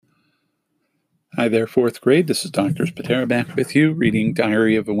Hi there, fourth grade. This is Dr. Spatera back with you, reading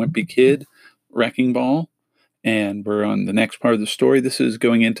Diary of a Wimpy Kid, Wrecking Ball, and we're on the next part of the story. This is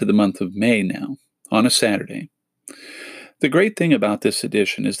going into the month of May now, on a Saturday. The great thing about this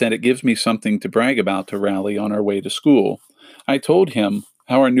edition is that it gives me something to brag about to Rally on our way to school. I told him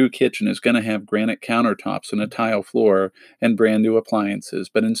how our new kitchen is going to have granite countertops and a tile floor and brand new appliances,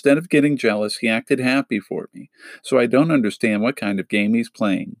 but instead of getting jealous, he acted happy for me, so I don't understand what kind of game he's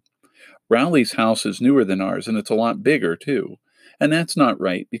playing. Rowley's house is newer than ours, and it's a lot bigger, too. And that's not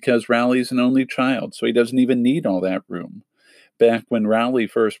right, because Rowley's an only child, so he doesn't even need all that room. Back when Rowley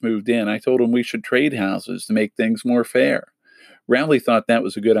first moved in, I told him we should trade houses to make things more fair. Rowley thought that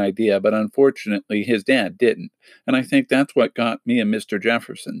was a good idea, but unfortunately his dad didn't, and I think that's what got me and Mr.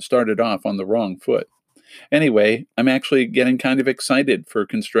 Jefferson started off on the wrong foot. Anyway, I'm actually getting kind of excited for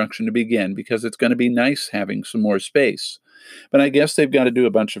construction to begin because it's going to be nice having some more space. But I guess they've got to do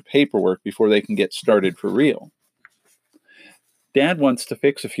a bunch of paperwork before they can get started for real. Dad wants to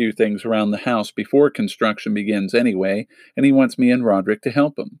fix a few things around the house before construction begins anyway, and he wants me and Roderick to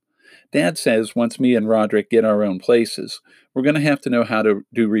help him. Dad says once me and Roderick get our own places, we're going to have to know how to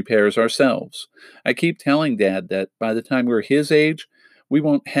do repairs ourselves. I keep telling Dad that by the time we're his age, we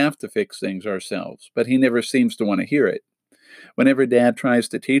won't have to fix things ourselves, but he never seems to want to hear it. Whenever Dad tries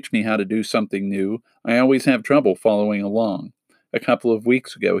to teach me how to do something new, I always have trouble following along. A couple of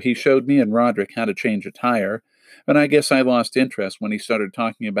weeks ago, he showed me and Roderick how to change a tire, but I guess I lost interest when he started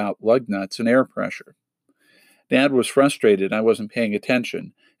talking about lug nuts and air pressure. Dad was frustrated I wasn't paying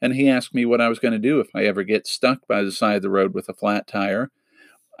attention, and he asked me what I was going to do if I ever get stuck by the side of the road with a flat tire.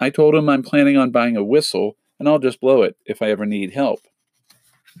 I told him I'm planning on buying a whistle, and I'll just blow it if I ever need help.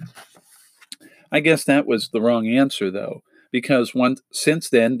 I guess that was the wrong answer, though, because since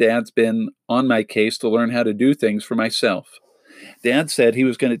then, Dad's been on my case to learn how to do things for myself. Dad said he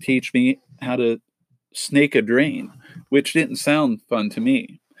was going to teach me how to snake a drain, which didn't sound fun to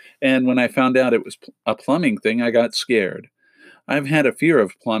me. And when I found out it was a plumbing thing, I got scared. I've had a fear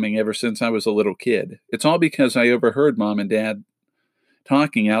of plumbing ever since I was a little kid. It's all because I overheard Mom and Dad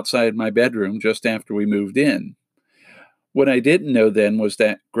talking outside my bedroom just after we moved in. What I didn't know then was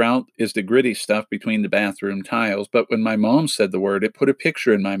that grout is the gritty stuff between the bathroom tiles, but when my mom said the word, it put a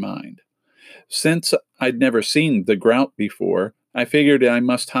picture in my mind. Since I'd never seen the grout before, I figured it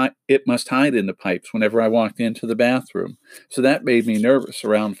must hide in the pipes whenever I walked into the bathroom, so that made me nervous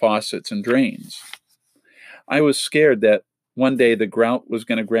around faucets and drains. I was scared that one day the grout was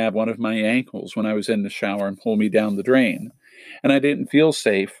going to grab one of my ankles when I was in the shower and pull me down the drain, and I didn't feel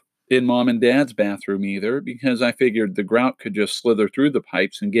safe in Mom and Dad's bathroom either, because I figured the grout could just slither through the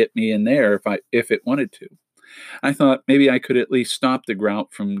pipes and get me in there if it wanted to. I thought maybe I could at least stop the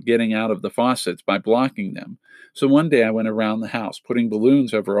grout from getting out of the faucets by blocking them. So one day I went around the house putting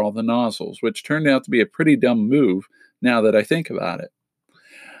balloons over all the nozzles, which turned out to be a pretty dumb move now that I think about it.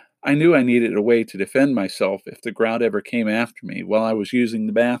 I knew I needed a way to defend myself if the grout ever came after me while I was using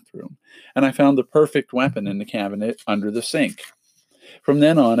the bathroom, and I found the perfect weapon in the cabinet under the sink. From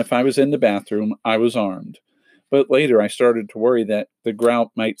then on, if I was in the bathroom, I was armed. But later I started to worry that the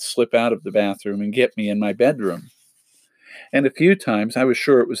grout might slip out of the bathroom and get me in my bedroom. And a few times I was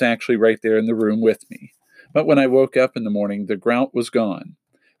sure it was actually right there in the room with me. But when I woke up in the morning, the grout was gone.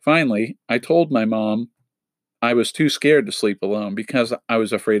 Finally, I told my mom I was too scared to sleep alone because I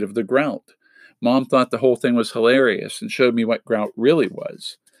was afraid of the grout. Mom thought the whole thing was hilarious and showed me what grout really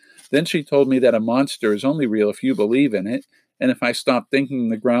was. Then she told me that a monster is only real if you believe in it, and if I stopped thinking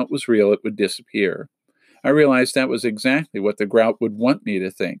the grout was real, it would disappear. I realized that was exactly what the grout would want me to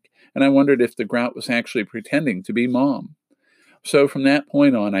think, and I wondered if the grout was actually pretending to be Mom. So from that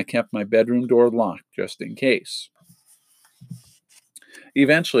point on, I kept my bedroom door locked just in case.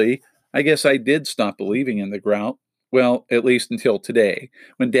 Eventually, I guess I did stop believing in the grout. Well, at least until today,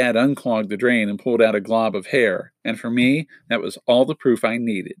 when Dad unclogged the drain and pulled out a glob of hair, and for me, that was all the proof I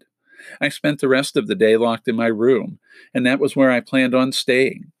needed. I spent the rest of the day locked in my room, and that was where I planned on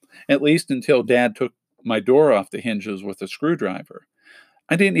staying, at least until Dad took my door off the hinges with a screwdriver.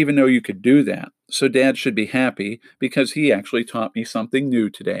 I didn't even know you could do that, so Dad should be happy because he actually taught me something new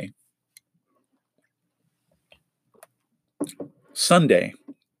today. Sunday.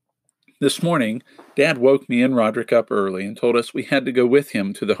 This morning, Dad woke me and Roderick up early and told us we had to go with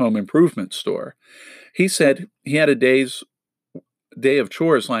him to the home improvement store. He said he had a day of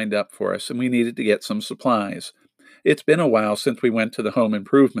chores lined up for us and we needed to get some supplies. It's been a while since we went to the home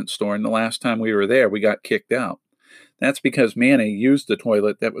improvement store, and the last time we were there, we got kicked out. That's because Manny used the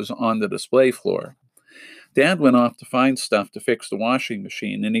toilet that was on the display floor. Dad went off to find stuff to fix the washing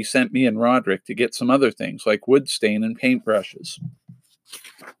machine, and he sent me and Roderick to get some other things like wood stain and paintbrushes.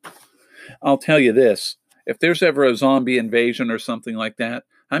 I'll tell you this, if there's ever a zombie invasion or something like that,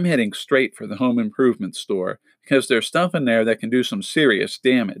 I'm heading straight for the home improvement store because there's stuff in there that can do some serious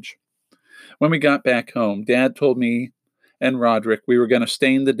damage. When we got back home, Dad told me and Roderick we were going to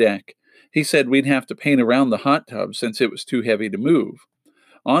stain the deck. He said we'd have to paint around the hot tub since it was too heavy to move.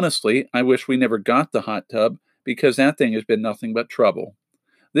 Honestly, I wish we never got the hot tub because that thing has been nothing but trouble.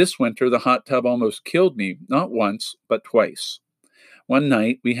 This winter, the hot tub almost killed me, not once, but twice. One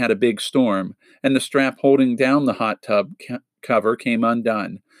night, we had a big storm, and the strap holding down the hot tub cover came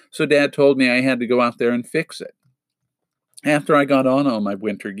undone, so Dad told me I had to go out there and fix it. After I got on all my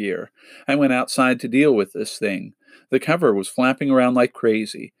winter gear, I went outside to deal with this thing. The cover was flapping around like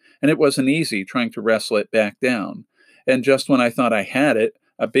crazy, and it wasn't easy trying to wrestle it back down. And just when I thought I had it,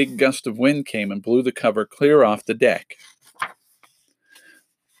 a big gust of wind came and blew the cover clear off the deck.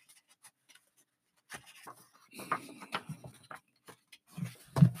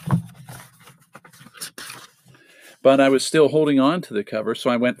 But I was still holding on to the cover,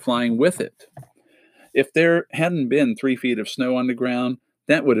 so I went flying with it. If there hadn't been 3 feet of snow on the ground,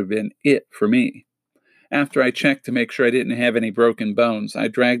 that would have been it for me. After I checked to make sure I didn't have any broken bones, I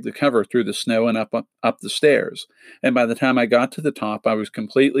dragged the cover through the snow and up the stairs, and by the time I got to the top, I was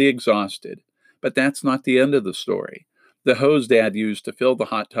completely exhausted. But that's not the end of the story. The hose Dad used to fill the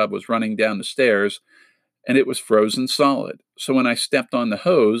hot tub was running down the stairs, and it was frozen solid. So when I stepped on the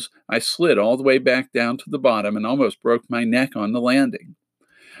hose, I slid all the way back down to the bottom and almost broke my neck on the landing.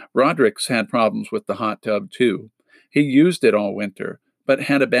 Roderick's had problems with the hot tub, too. He used it all winter, but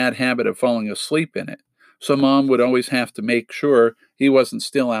had a bad habit of falling asleep in it, so Mom would always have to make sure he wasn't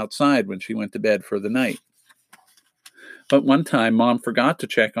still outside when she went to bed for the night. But one time, Mom forgot to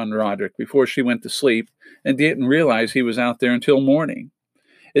check on Roderick before she went to sleep and didn't realize he was out there until morning.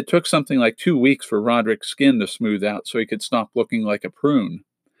 It took something like 2 weeks for Roderick's skin to smooth out so he could stop looking like a prune.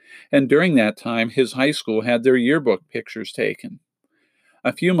 And during that time, his high school had their yearbook pictures taken.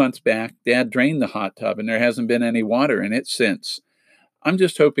 A few months back, Dad drained the hot tub, and there hasn't been any water in it since. I'm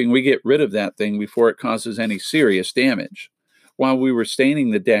just hoping we get rid of that thing before it causes any serious damage. While we were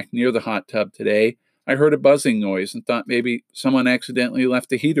staining the deck near the hot tub today, I heard a buzzing noise and thought maybe someone accidentally left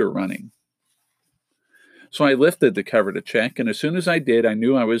the heater running. So I lifted the cover to check, and as soon as I did, I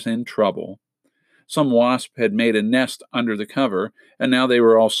knew I was in trouble. Some wasp had made a nest under the cover, and now they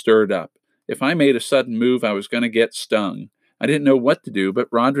were all stirred up. If I made a sudden move, I was going to get stung. I didn't know what to do, but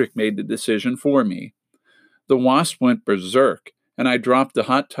Roderick made the decision for me. The wasp went berserk, and I dropped the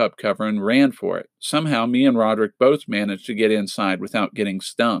hot tub cover and ran for it. Somehow, me and Roderick both managed to get inside without getting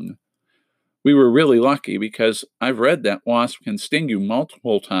stung. We were really lucky because I've read that wasp can sting you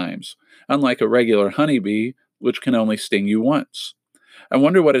multiple times, unlike a regular honeybee, which can only sting you once. I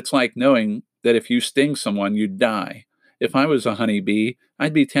wonder what it's like knowing that if you sting someone, you'd die. If I was a honeybee,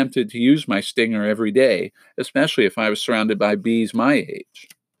 I'd be tempted to use my stinger every day, especially if I was surrounded by bees my age.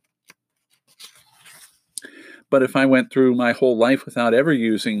 But if I went through my whole life without ever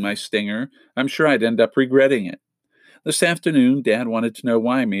using my stinger, I'm sure I'd end up regretting it. This afternoon, Dad wanted to know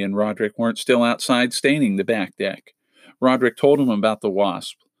why me and Roderick weren't still outside staining the back deck. Roderick told him about the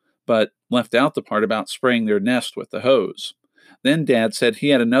wasp, but left out the part about spraying their nest with the hose. Then Dad said he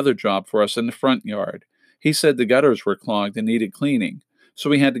had another job for us in the front yard. He said the gutters were clogged and needed cleaning,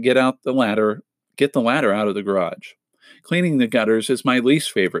 so we had to get the ladder out of the garage. Cleaning the gutters is my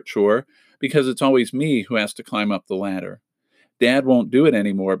least favorite chore because it's always me who has to climb up the ladder. Dad won't do it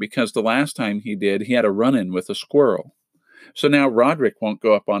anymore because the last time he did, he had a run-in with a squirrel. So now Roderick won't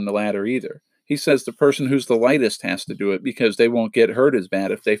go up on the ladder either. He says the person who's the lightest has to do it because they won't get hurt as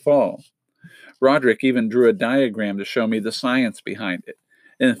bad if they fall. Roderick even drew a diagram to show me the science behind it,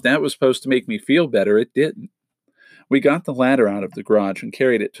 and if that was supposed to make me feel better, it didn't. We got the ladder out of the garage and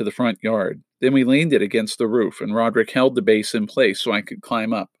carried it to the front yard. Then we leaned it against the roof, and Roderick held the base in place so I could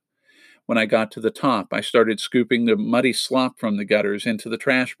climb up. When I got to the top, I started scooping the muddy slop from the gutters into the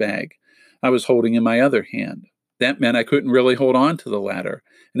trash bag I was holding in my other hand. That meant I couldn't really hold on to the ladder,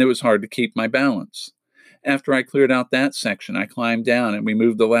 and it was hard to keep my balance. After I cleared out that section, I climbed down and we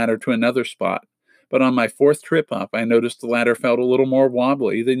moved the ladder to another spot. But on my fourth trip up, I noticed the ladder felt a little more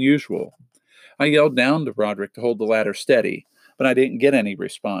wobbly than usual. I yelled down to Roderick to hold the ladder steady, but I didn't get any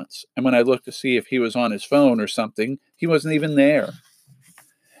response. And when I looked to see if he was on his phone or something, he wasn't even there.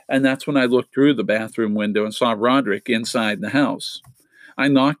 And that's when I looked through the bathroom window and saw Roderick inside the house. I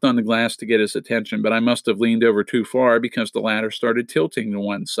knocked on the glass to get his attention, but I must have leaned over too far because the ladder started tilting to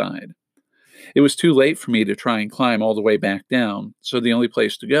one side. It was too late for me to try and climb all the way back down, so the only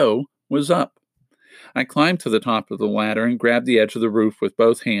place to go was up. I climbed to the top of the ladder and grabbed the edge of the roof with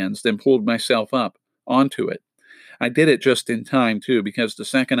both hands, then pulled myself up onto it. I did it just in time, too, because the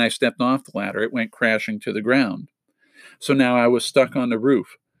second I stepped off the ladder, it went crashing to the ground. So now I was stuck on the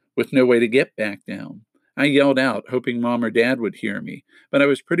roof with no way to get back down. I yelled out, hoping Mom or Dad would hear me, but I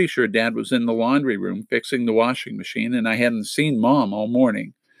was pretty sure Dad was in the laundry room fixing the washing machine, and I hadn't seen Mom all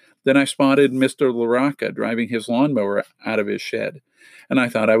morning. Then I spotted Mr. LaRocca driving his lawnmower out of his shed, and I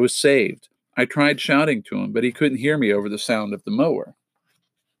thought I was saved. I tried shouting to him, but he couldn't hear me over the sound of the mower.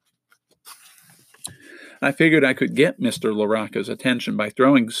 I figured I could get Mr. LaRocca's attention by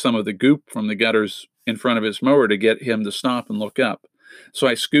throwing some of the goop from the gutters in front of his mower to get him to stop and look up. So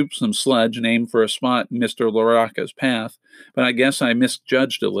I scooped some sludge and aimed for a spot in Mr. LaRocca's path, but I guess I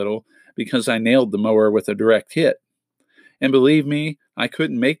misjudged a little because I nailed the mower with a direct hit. And believe me, I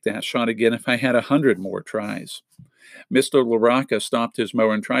couldn't make that shot again if I had 100 more tries. Mr. LaRocca stopped his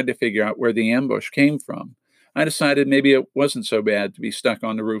mower and tried to figure out where the ambush came from. I decided maybe it wasn't so bad to be stuck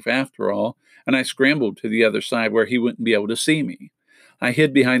on the roof after all, and I scrambled to the other side where he wouldn't be able to see me. I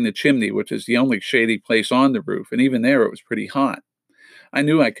hid behind the chimney, which is the only shady place on the roof, and even there it was pretty hot. I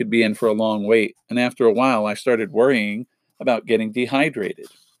knew I could be in for a long wait, and after a while I started worrying about getting dehydrated.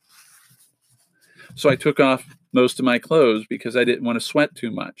 So I took off most of my clothes because I didn't want to sweat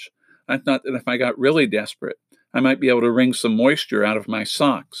too much. I thought that if I got really desperate, I might be able to wring some moisture out of my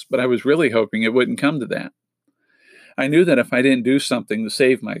socks, but I was really hoping it wouldn't come to that. I knew that if I didn't do something to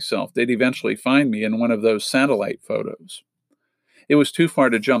save myself, they'd eventually find me in one of those satellite photos. It was too far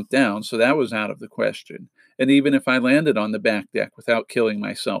to jump down, so that was out of the question. And even if I landed on the back deck without killing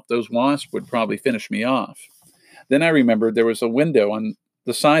myself, those wasps would probably finish me off. Then I remembered there was a window on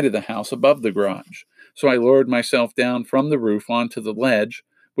the side of the house above the garage, so I lowered myself down from the roof onto the ledge,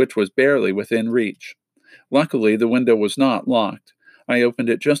 which was barely within reach. Luckily, the window was not locked. I opened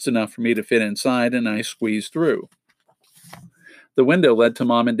it just enough for me to fit inside, and I squeezed through. The window led to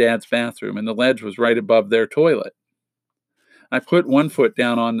Mom and Dad's bathroom, and the ledge was right above their toilet. I put one foot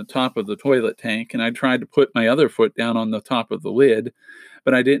down on the top of the toilet tank, and I tried to put my other foot down on the top of the lid,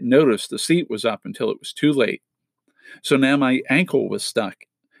 but I didn't notice the seat was up until it was too late. So now my ankle was stuck,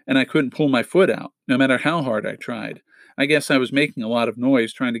 and I couldn't pull my foot out, no matter how hard I tried. I guess I was making a lot of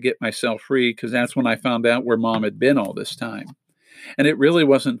noise trying to get myself free, because that's when I found out where Mom had been all this time. And it really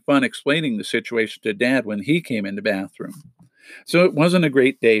wasn't fun explaining the situation to Dad when he came in the bathroom. So it wasn't a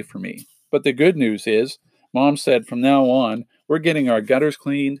great day for me. But the good news is, Mom said from now on, we're getting our gutters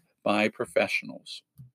cleaned by professionals.